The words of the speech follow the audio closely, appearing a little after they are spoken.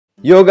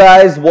Yo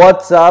guys,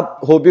 what's up?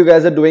 Hope you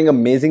guys are doing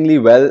amazingly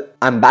well.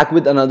 I'm back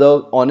with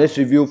another honest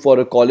review for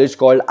a college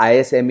called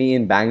ISME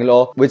in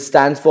Bangalore, which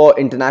stands for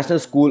International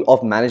School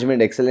of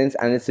Management Excellence,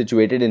 and it's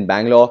situated in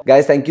Bangalore.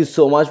 Guys, thank you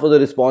so much for the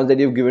response that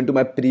you've given to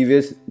my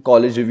previous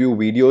college review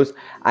videos.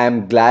 I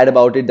am glad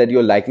about it that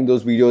you're liking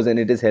those videos and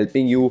it is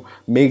helping you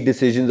make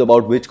decisions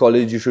about which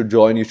college you should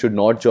join, you should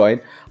not join.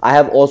 I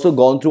have also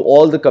gone through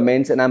all the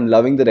comments and I'm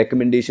loving the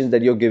recommendations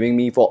that you're giving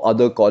me for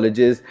other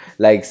colleges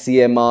like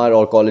CMR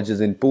or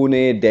colleges in Pune,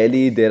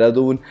 Delhi,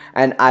 Dehradun,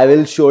 and I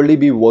will surely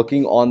be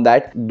working on that.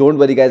 Don't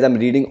worry guys, I'm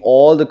reading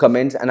all the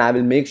comments and I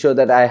will make sure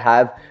that I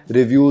have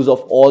reviews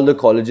of all the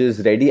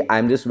colleges ready.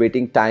 I'm just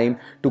waiting time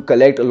to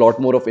collect a lot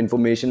more of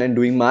information and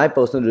doing my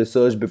personal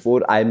research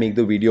before I make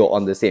the video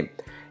on the same.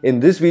 In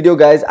this video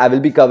guys, I will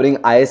be covering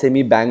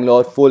ISME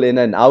Bangalore full in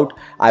and out.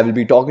 I will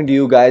be talking to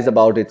you guys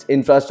about its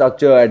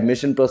infrastructure,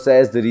 admission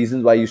process, the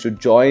reasons why you should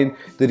join,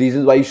 the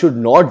reasons why you should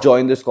not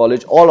join this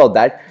college, all of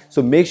that.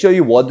 So make sure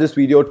you watch this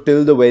video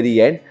till the very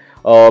end.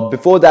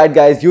 Before that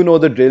guys, you know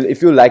the drill.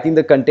 If you're liking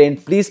the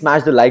content, please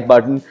smash the like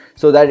button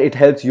so that it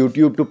helps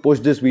YouTube to push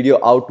this video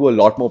out to a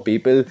lot more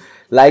people.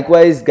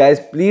 Likewise guys,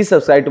 please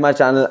subscribe to my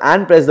channel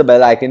and press the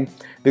bell icon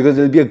because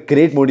it will be a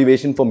great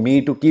motivation for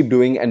me to keep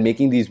doing and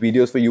making these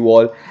videos for you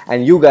all,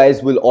 and you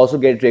guys will also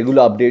get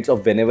regular updates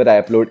of whenever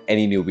I upload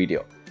any new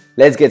video.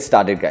 Let's get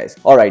started guys.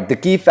 Alright, the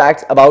key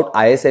facts about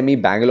ISME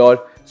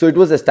Bangalore. So it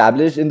was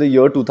established in the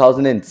year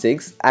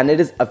 2006 and it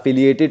is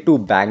affiliated to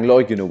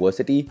Bangalore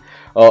University.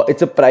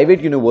 It's a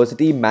private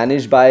university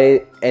managed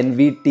by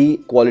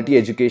NVT Quality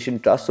Education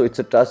Trust. So it's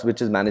a trust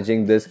which is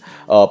managing this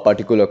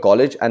particular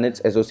college and it's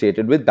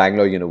associated with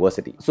Bangalore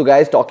University. So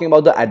guys, talking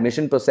about the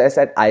admission process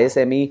at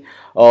ISME,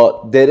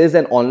 there is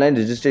an online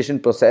registration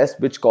process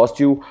which costs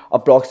you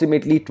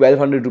approximately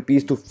 1200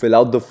 rupees to fill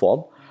out the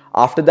form.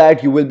 After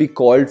that, you will be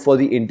called for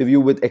the interview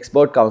with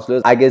expert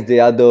counselors. I guess they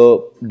are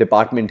the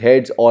department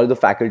heads or the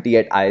faculty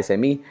at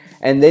ISME.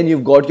 And then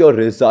you've got your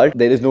result.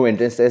 There is no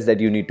entrance test that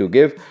you need to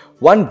give.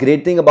 One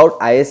great thing about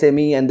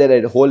ISME and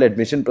their whole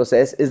admission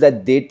process is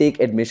that they take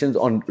admissions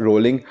on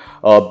rolling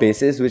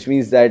basis, which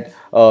means that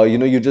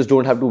you just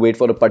don't have to wait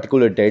for a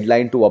particular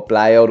deadline to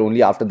apply, or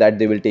only after that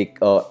they will take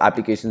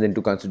applications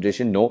into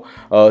consideration. No,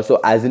 so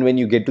as in when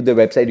you get to their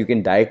website, you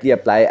can directly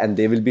apply and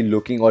they will be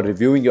looking or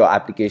reviewing your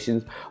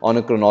applications on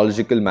a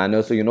chronological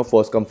manner. So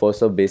first come first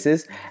serve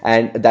basis,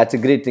 and that's a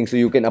great thing. So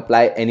you can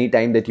apply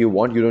anytime that you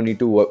want. You don't need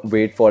to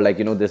wait for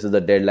this is the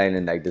deadline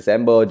in like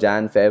December,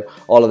 Jan, Feb,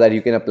 all of that.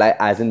 You can apply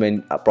as and when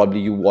probably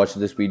you watch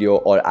this video,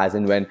 or as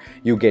and when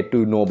you get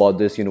to know about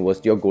this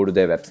university or go to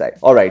their website.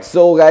 Alright,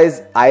 so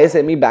guys,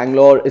 ISME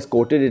Bangalore is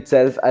quoted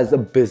itself as a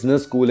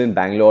business school in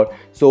Bangalore.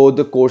 So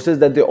the courses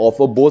that they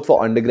offer both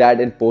for undergrad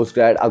and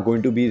postgrad are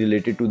going to be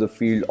related to the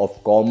field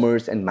of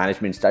commerce and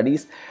management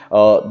studies.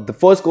 The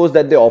first course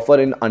that they offer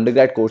in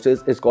undergrad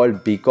courses is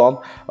called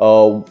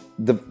BCom.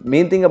 The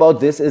main thing about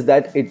this is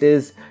that it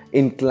is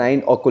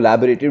inclined or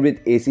collaborated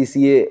with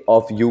ACCA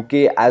of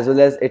UK, as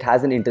well as it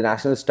has an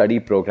international study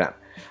program.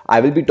 I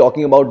will be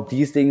talking about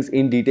these things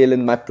in detail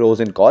in my pros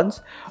and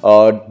cons.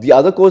 The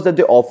other course that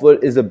they offer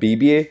is a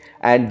BBA,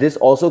 and this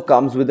also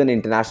comes with an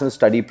international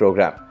study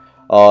program.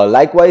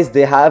 Likewise,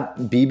 they have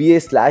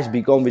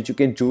BBA/BCom, which you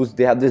can choose.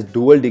 They have this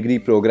dual degree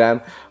program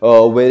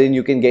wherein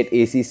you can get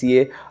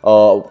ACCA.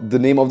 The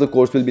name of the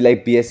course will be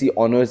like BSc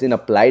Honours in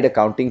Applied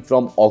Accounting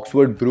from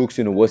Oxford Brookes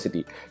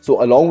University.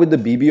 So along with the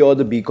BBA or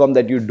the BCom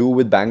that you do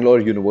with Bangalore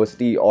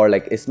University or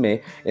like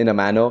ISME in a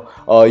manner,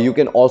 you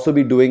can also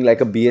be doing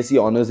like a BSc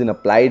Honours in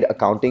Applied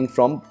Accounting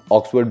from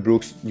Oxford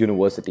Brookes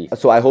University.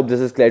 So I hope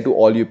this is clear to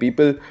all you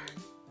people.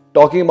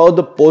 Talking about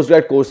the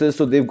postgrad courses,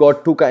 so they've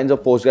got two kinds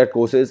of postgrad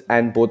courses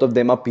and both of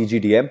them are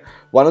PGDM.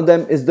 One of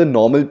them is the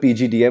normal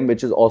PGDM,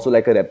 which is also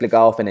like a replica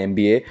of an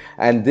MBA,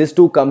 and this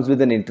too comes with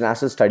an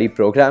international study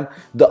program.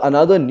 The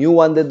another new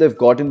one that they've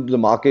got into the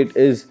market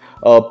is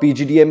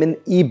PGDM in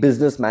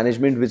e-business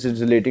management, which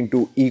is relating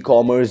to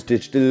e-commerce,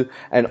 digital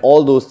and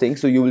all those things.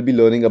 So you will be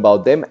learning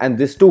about them, and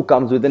this too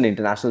comes with an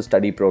international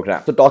study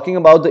program. So talking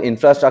about the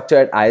infrastructure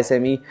at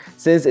ISME,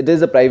 since it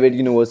is a private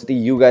university,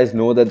 you guys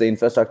know that the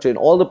infrastructure in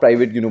all the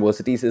private universities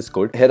is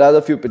good. Here are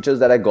the few pictures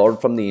that I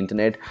got from the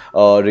internet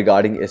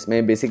regarding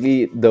ISME.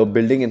 Basically, the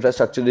building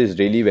infrastructure is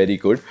really very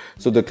good.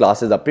 So the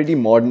classes are pretty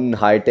modern,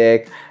 high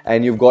tech,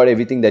 and you've got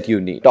everything that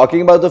you need.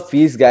 Talking about the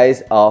fees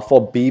guys,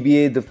 for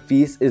BBA the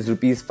fees is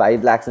rupees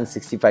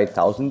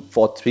 5,65,000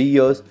 for 3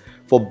 years.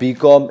 For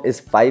BCom is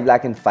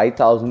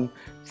 5,05,000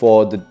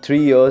 for the 3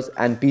 years,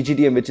 and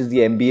PGDM, which is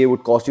the MBA,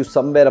 would cost you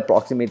somewhere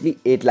approximately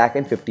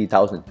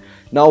 8,50,000.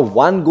 Now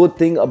one good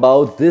thing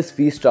about this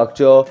fee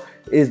structure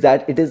is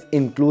that it is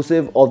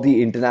inclusive of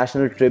the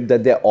international trip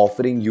that they're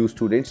offering you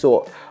students.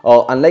 So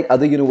unlike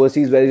other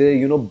universities where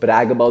they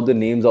brag about the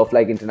names of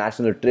like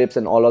international trips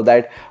and all of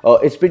that,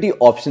 it's pretty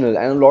optional,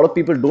 and a lot of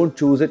people don't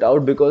choose it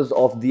out because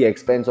of the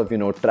expense of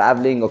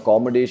traveling,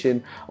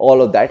 accommodation,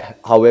 all of that.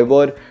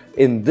 However,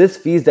 in this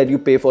fees that you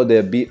pay for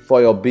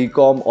for your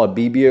BCom or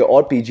BBA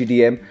or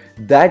PGDM,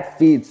 that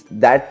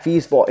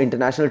fees for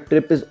international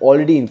trip is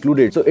already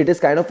included. So it is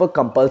kind of a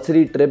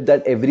compulsory trip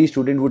that every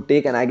student would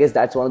take, and I guess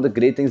that's one of the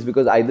great things,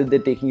 because either they're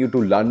taking you to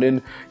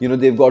London,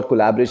 they've got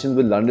collaborations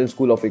with London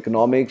School of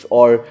Economics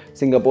or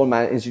Singapore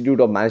Institute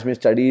of Management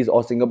Studies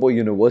or Singapore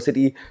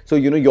University. So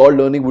your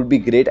learning would be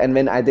great, and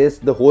when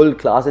the whole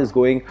class is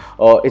going,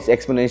 it's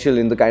exponential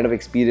in the kind of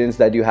experience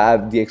that you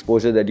have, the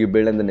exposure that you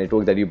build, and the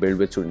network that you build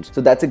with students.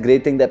 So that's a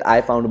great thing that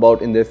I found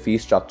about in their fee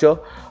structure.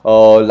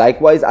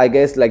 Likewise, I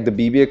guess like the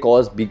BBA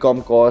course,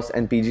 BCom course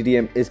and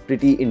PGDM is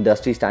pretty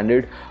industry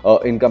standard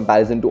in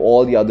comparison to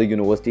all the other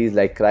universities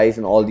like Christ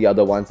and all the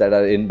other ones that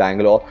are in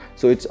Bangalore.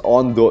 So it's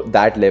on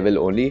that level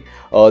only.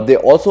 They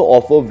also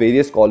offer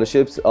various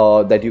scholarships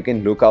that you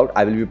can look out.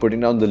 I will be putting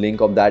down the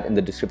link of that in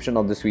the description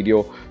of this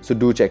video, so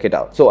do check it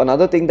out. So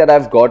another thing that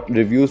I've got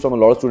reviews from a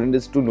lot of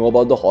students is to know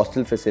about the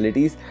hostel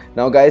facilities.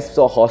 Now guys,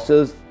 so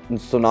hostels,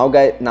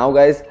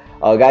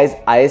 guys,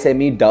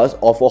 ISME does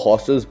offer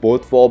hostels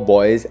both for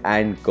boys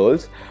and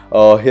girls.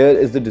 Here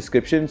is the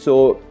description.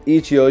 So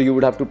each year you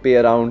would have to pay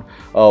around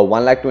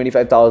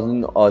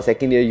 1,25,000.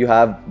 Second year you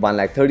have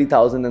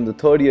 1,30,000, and the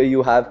third year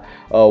you have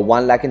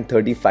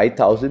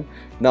 1,35,000.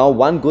 Now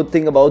one good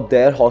thing about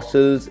their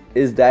hostels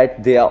is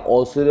that they are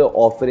also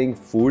offering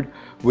food,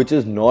 which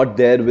is not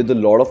there with a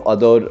lot of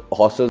other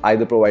hostels,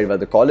 either provided by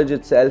the college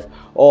itself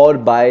or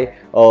by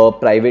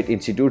private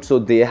institutes. So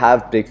they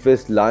have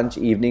breakfast, lunch,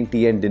 evening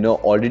tea and dinner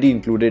already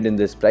included in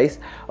this price.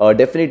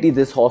 Definitely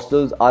these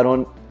hostels are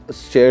on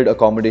shared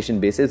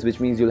accommodation basis, which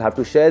means you'll have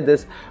to share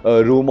this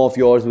room of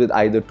yours with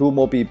either 2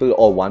 more people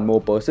or 1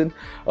 more person.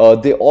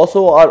 They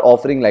also are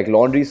offering like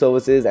laundry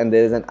services, and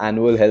there is an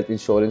annual health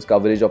insurance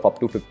coverage of up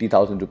to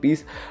 50,000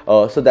 rupees.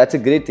 So that's a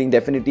great thing.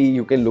 Definitely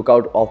you can look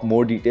out of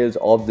more details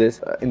of this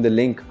in the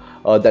link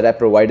that I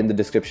provide in the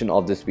description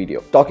of this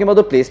video. Talking about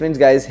the placements,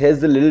 guys,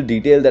 here's the little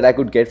detail that I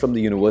could get from the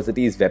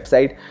university's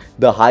website.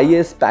 The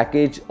highest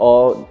package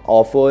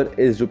offer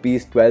is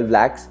rupees 12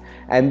 lakhs,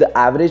 and the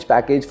average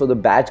package for the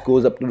batch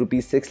goes up to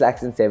rupees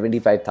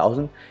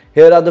 6,75,000.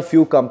 Here are the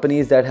few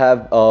companies that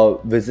have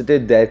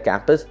visited their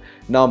campus.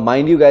 Now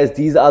mind you guys,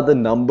 these are the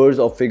numbers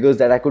or figures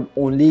that I could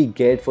only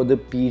get for the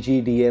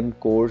PGDM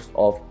course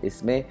of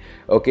ISME.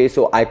 Okay,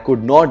 so I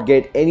could not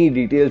get any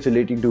details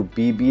relating to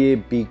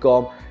BBA,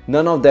 BCom.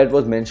 None of that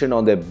was mentioned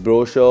on their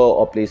brochure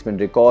or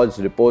placement records,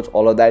 reports,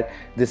 all of that.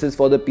 This is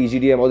for the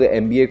PGDM or the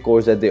MBA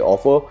course that they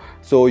offer.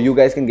 So you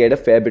guys can get a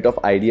fair bit of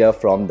idea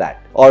from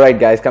that. Alright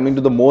guys, coming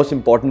to the most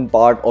important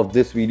part of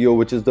this video,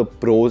 which is the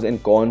pros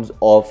and cons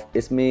of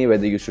ISME,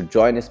 whether you should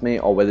join ISME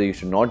or whether you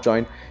should not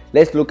join.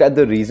 Let's look at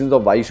the reasons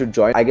of why you should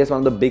join. I guess one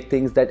of the big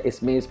things that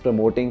ISME is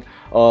promoting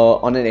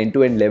on an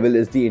end-to-end level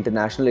is the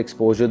international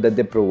exposure that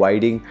they're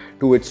providing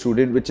to its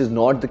student, which is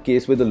not the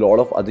case with a lot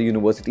of other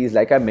universities.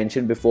 Like I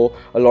mentioned before,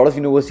 a lot of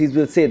universities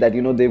will say that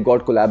they've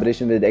got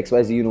collaboration with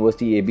XYZ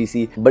University,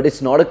 ABC, but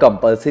it's not a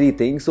compulsory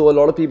thing. So a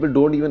lot of people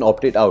don't even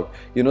opt it out.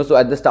 So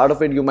at the start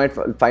of it, you might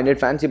find it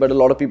fancy, but a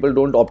lot of people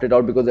don't opt it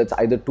out because it's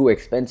either too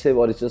expensive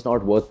or it's just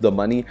not worth the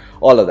money,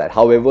 all of that.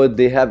 However,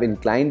 they have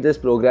inclined this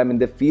program in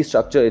the fee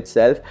structure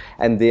itself,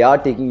 and they are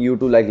taking you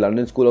to like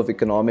London School of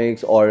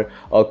Economics or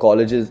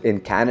colleges in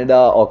Canada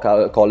or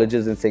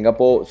colleges in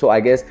Singapore. So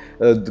I guess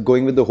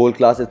going with the whole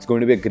class, it's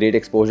going to be a great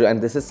exposure,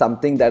 and this is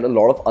something that a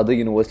lot of other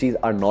universities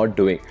are not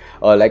doing,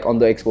 like on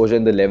the exposure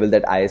and the level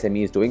that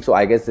ISME is doing. So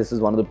I guess this is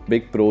one of the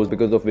big pros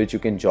because of which you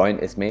can join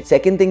ISME.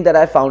 Second thing that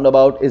I found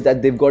about is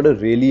that they've got a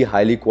really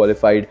highly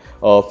qualified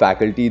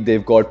faculty.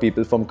 They've got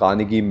people from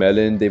Carnegie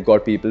Mellon, they've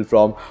got people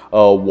from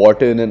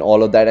Wharton and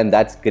all of that, and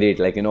that's great.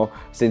 Like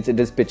since it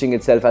is pitching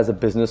itself as a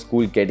business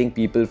school, getting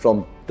people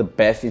from the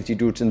best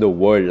institutes in the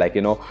world, like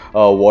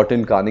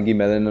Wharton, Carnegie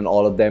Mellon and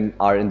all of them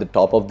are in the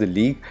top of the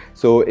league.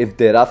 So if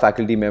there are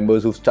faculty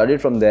members who've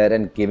studied from there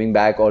and giving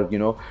back, or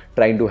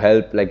trying to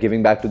help, like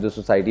giving back to the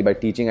society by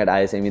teaching at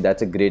ISME,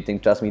 that's a great thing.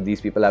 Trust me, these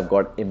people have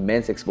got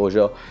immense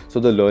exposure, so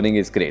the learning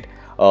is great.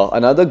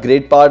 Another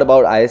great part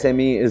about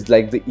ISME is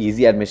like the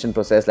easy admission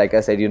process. Like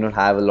I said, you don't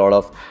have a lot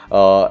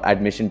of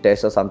admission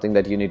tests or something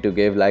that you need to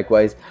give.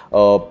 Likewise,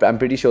 I'm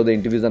pretty sure the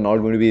interviews are not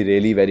going to be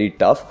really very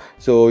tough.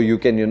 So you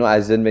can,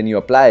 as in when you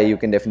apply, you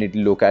can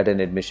definitely look at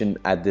an admission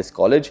at this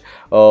college.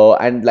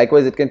 And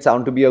likewise, it can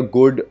sound to be a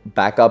good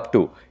backup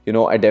too.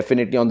 I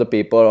definitely on the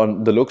paper,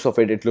 on the looks of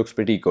it, it looks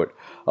pretty good.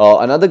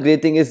 Another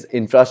great thing is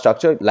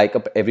infrastructure. Like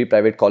every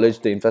private college,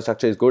 the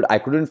infrastructure is good. I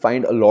couldn't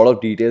find a lot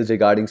of details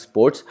regarding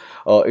sports.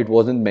 It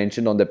wasn't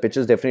mentioned on the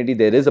pitches. Definitely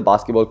there is a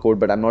basketball court,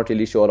 but I'm not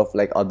really sure of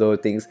like other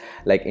things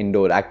like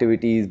indoor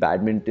activities,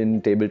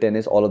 badminton, table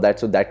tennis, all of that.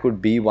 So that could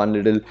be one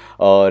little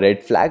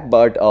red flag.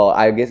 But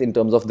I guess in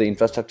terms of the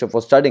infrastructure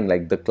for studying,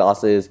 like the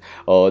classes,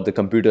 the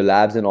computer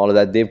labs and all of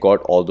that, they've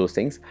got all those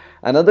things.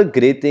 Another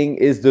great thing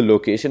is the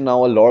location.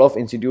 Now a lot of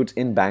institutes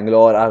in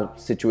Bangalore are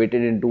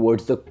situated in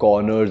towards the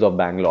corners of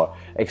Bangalore.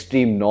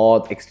 extreme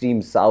north,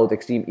 extreme south,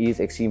 extreme east,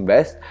 extreme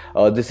west.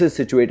 This is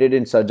situated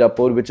in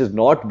Sarjapur, which is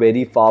not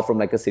very far from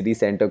like a city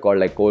center called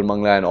like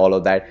Koramangala and all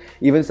of that.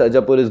 Even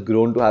Sarjapur is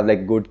grown to have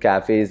like good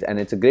cafes, and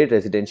it's a great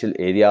residential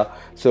area.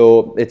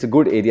 So it's a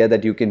good area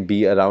that you can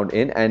be around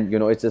in, and you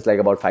know, it's just like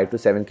about 5 to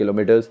 7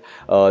 kilometers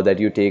that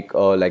you take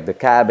like the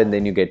cab, and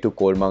then you get to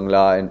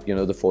Koramangala and you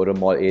know, the Forum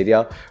Mall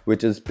area,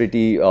 which is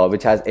pretty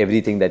which has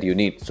everything that you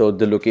need. So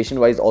the location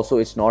wise also,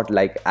 it's not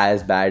like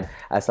as bad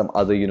as some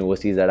other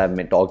universities that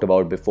I've talked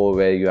about before,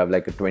 where you have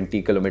like a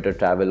 20-kilometer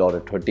travel or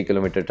a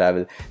 30-kilometer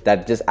travel.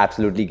 That just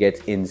absolutely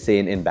gets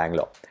insane in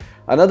Bangalore.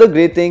 Another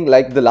great thing,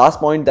 like the last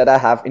point that I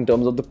have in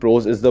terms of the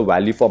pros, is the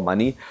value for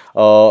money.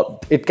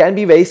 It can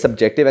be very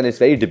subjective and it's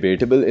very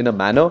debatable in a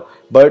manner,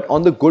 but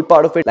on the good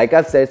part of it, like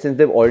I've said, since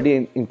they've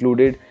already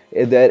included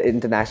their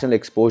international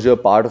exposure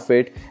part of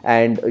it,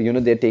 and you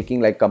know, they're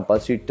taking like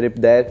compulsory trip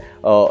there,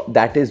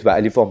 that is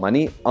value for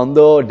money. On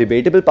the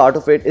debatable part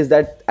of it is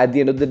that at the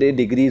end of the day,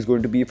 degree is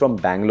going to be from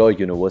Bangalore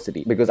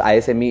University, because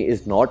ISME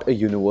is not a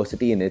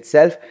university in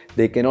itself.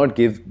 They cannot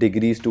give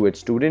degrees to its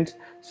students,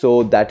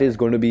 so that is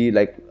going to be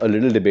like a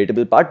little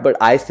debatable part. But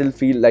I still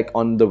feel like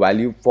on the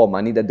value for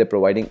money that they're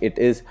providing, it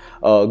is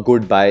a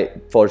good buy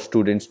for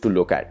students to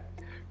look at.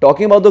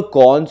 Talking about the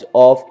cons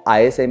of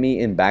ISME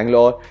in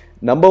Bangalore,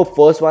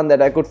 first one that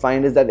I could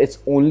find is that it's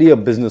only a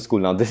business school.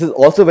 Now this is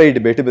also very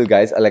debatable,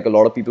 guys. Like a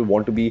lot of people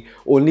want to be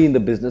only in the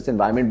business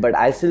environment, but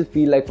I still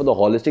feel like for the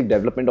holistic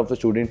development of a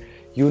student,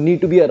 you need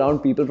to be around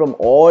people from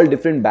all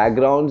different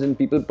backgrounds and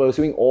people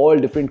pursuing all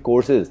different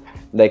courses.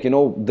 Like, you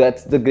know,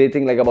 that's the great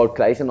thing like about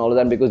Christ and all of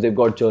that, because they've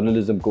got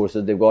journalism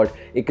courses, they've got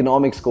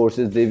economics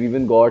courses, they've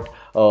even got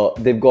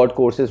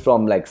courses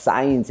from like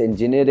science,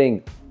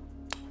 engineering.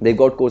 They've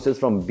got courses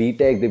from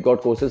BTech, they've got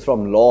courses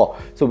from law.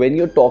 So when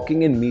you're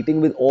talking and meeting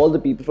with all the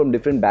people from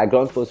different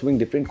backgrounds pursuing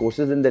different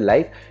courses in their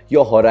life,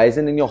 your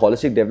horizon and your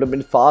holistic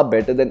development is far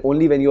better than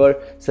only when you are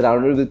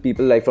surrounded with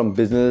people like from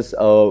business,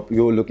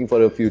 you're looking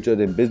for a future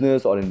in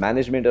business or in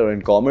management or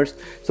in commerce.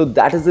 So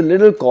that is a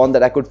little con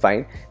that I could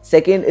find.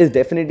 Second is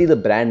definitely the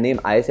brand name.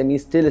 ISME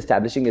is still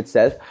establishing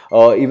itself,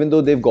 even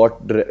though they've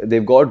got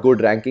good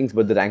rankings,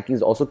 but the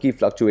rankings also keep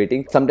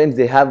fluctuating. Sometimes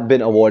they have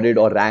been awarded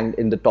or ranked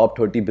in the top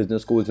 30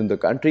 business schools in the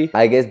country.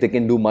 I guess they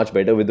can do much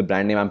better with the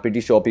brand name. I'm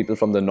pretty sure people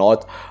from the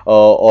north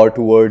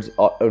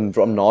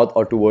from north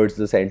or towards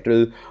the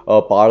central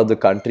part of the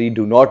country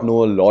do not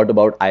know a lot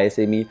about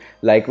ISME.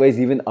 Likewise,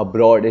 even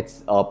abroad,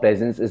 its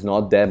presence is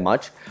not there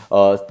much.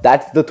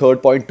 That's the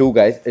third point too,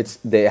 guys.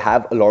 They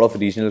have a lot of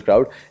regional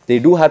crowd. They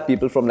do have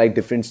people from like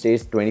different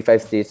states,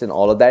 25 states and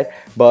all of that,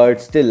 but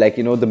still, like,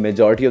 you know, the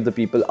majority of the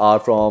people are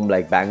from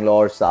like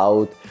Bangalore,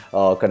 South,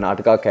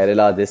 Karnataka,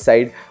 Kerala, this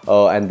side,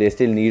 and they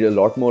still need a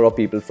lot more of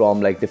people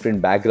from like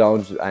different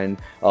backgrounds, and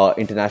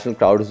international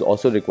crowd is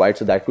also required.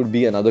 So that could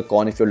be another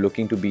con if you're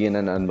looking to be in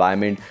an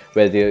environment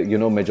where the, you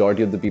know,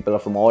 majority of the people are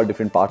from all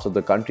different parts of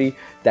the country.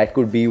 That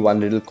could be one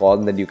little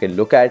con that you can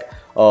look at.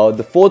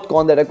 The fourth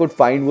con that I could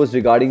find was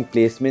regarding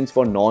placements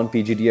for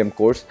non-PGDM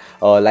course.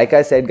 Like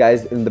I said,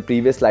 guys, in the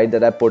previous slide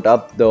that I put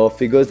up, the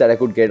figures that I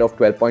could get of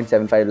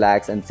 12.75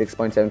 lakhs and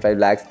 6.75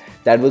 lakhs,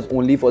 that was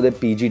only for the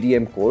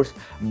PGDM course.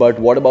 But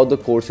what about the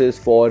courses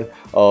for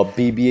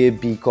BBA,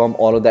 BCom,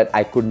 all of that?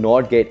 I could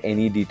not get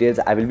any details.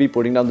 I will be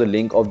putting down the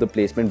link of the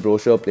placement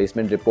brochure,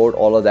 placement report,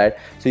 all of that,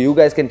 so you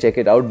guys can check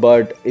it out.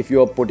 But if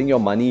you're putting your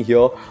money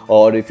here,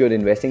 or if you're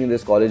investing in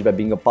this college by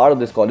being a part of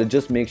this college,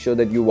 just make sure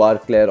that you are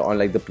clear on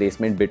like the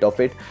placement bit of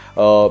it,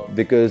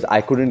 because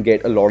I couldn't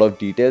get a lot of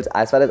details.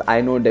 As far as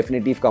I know,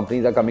 definitely if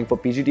companies are coming for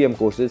PGDM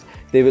courses,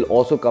 they will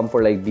also come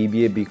for like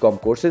BBA, BCom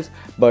courses,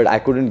 but I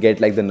couldn't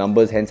get like the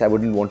numbers, hence I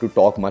wouldn't want to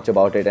talk much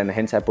about it, and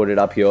hence I put it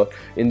up here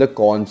in the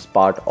cons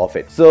part of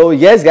it. So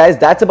yes, guys,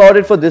 that's about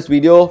it for this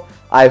video.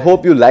 I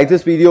hope you liked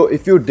this video.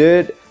 If you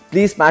did,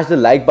 please smash the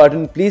like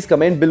button. Please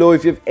comment below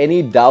if you have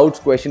any doubts,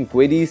 questions,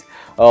 queries.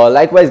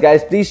 Likewise,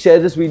 guys, please share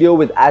this video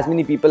with as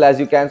many people as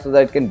you can, so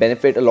that it can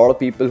benefit a lot of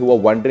people who are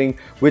wondering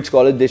which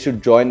college they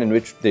should join and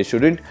which they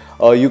shouldn't.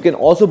 You can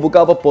also book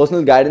up a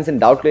personal guidance and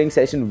doubt clearing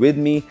session with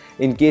me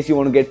in case you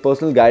want to get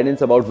personal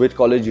guidance about which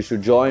college you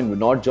should join,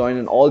 not join,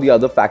 and all the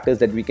other factors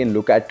that we can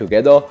look at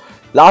together.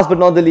 Last but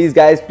not the least,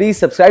 guys, please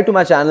subscribe to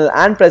my channel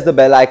and press the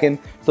bell icon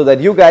so that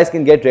you guys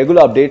can get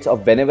regular updates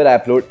of whenever I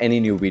upload any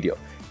new video.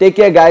 Take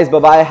care, guys.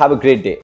 Bye-bye. Have a great day.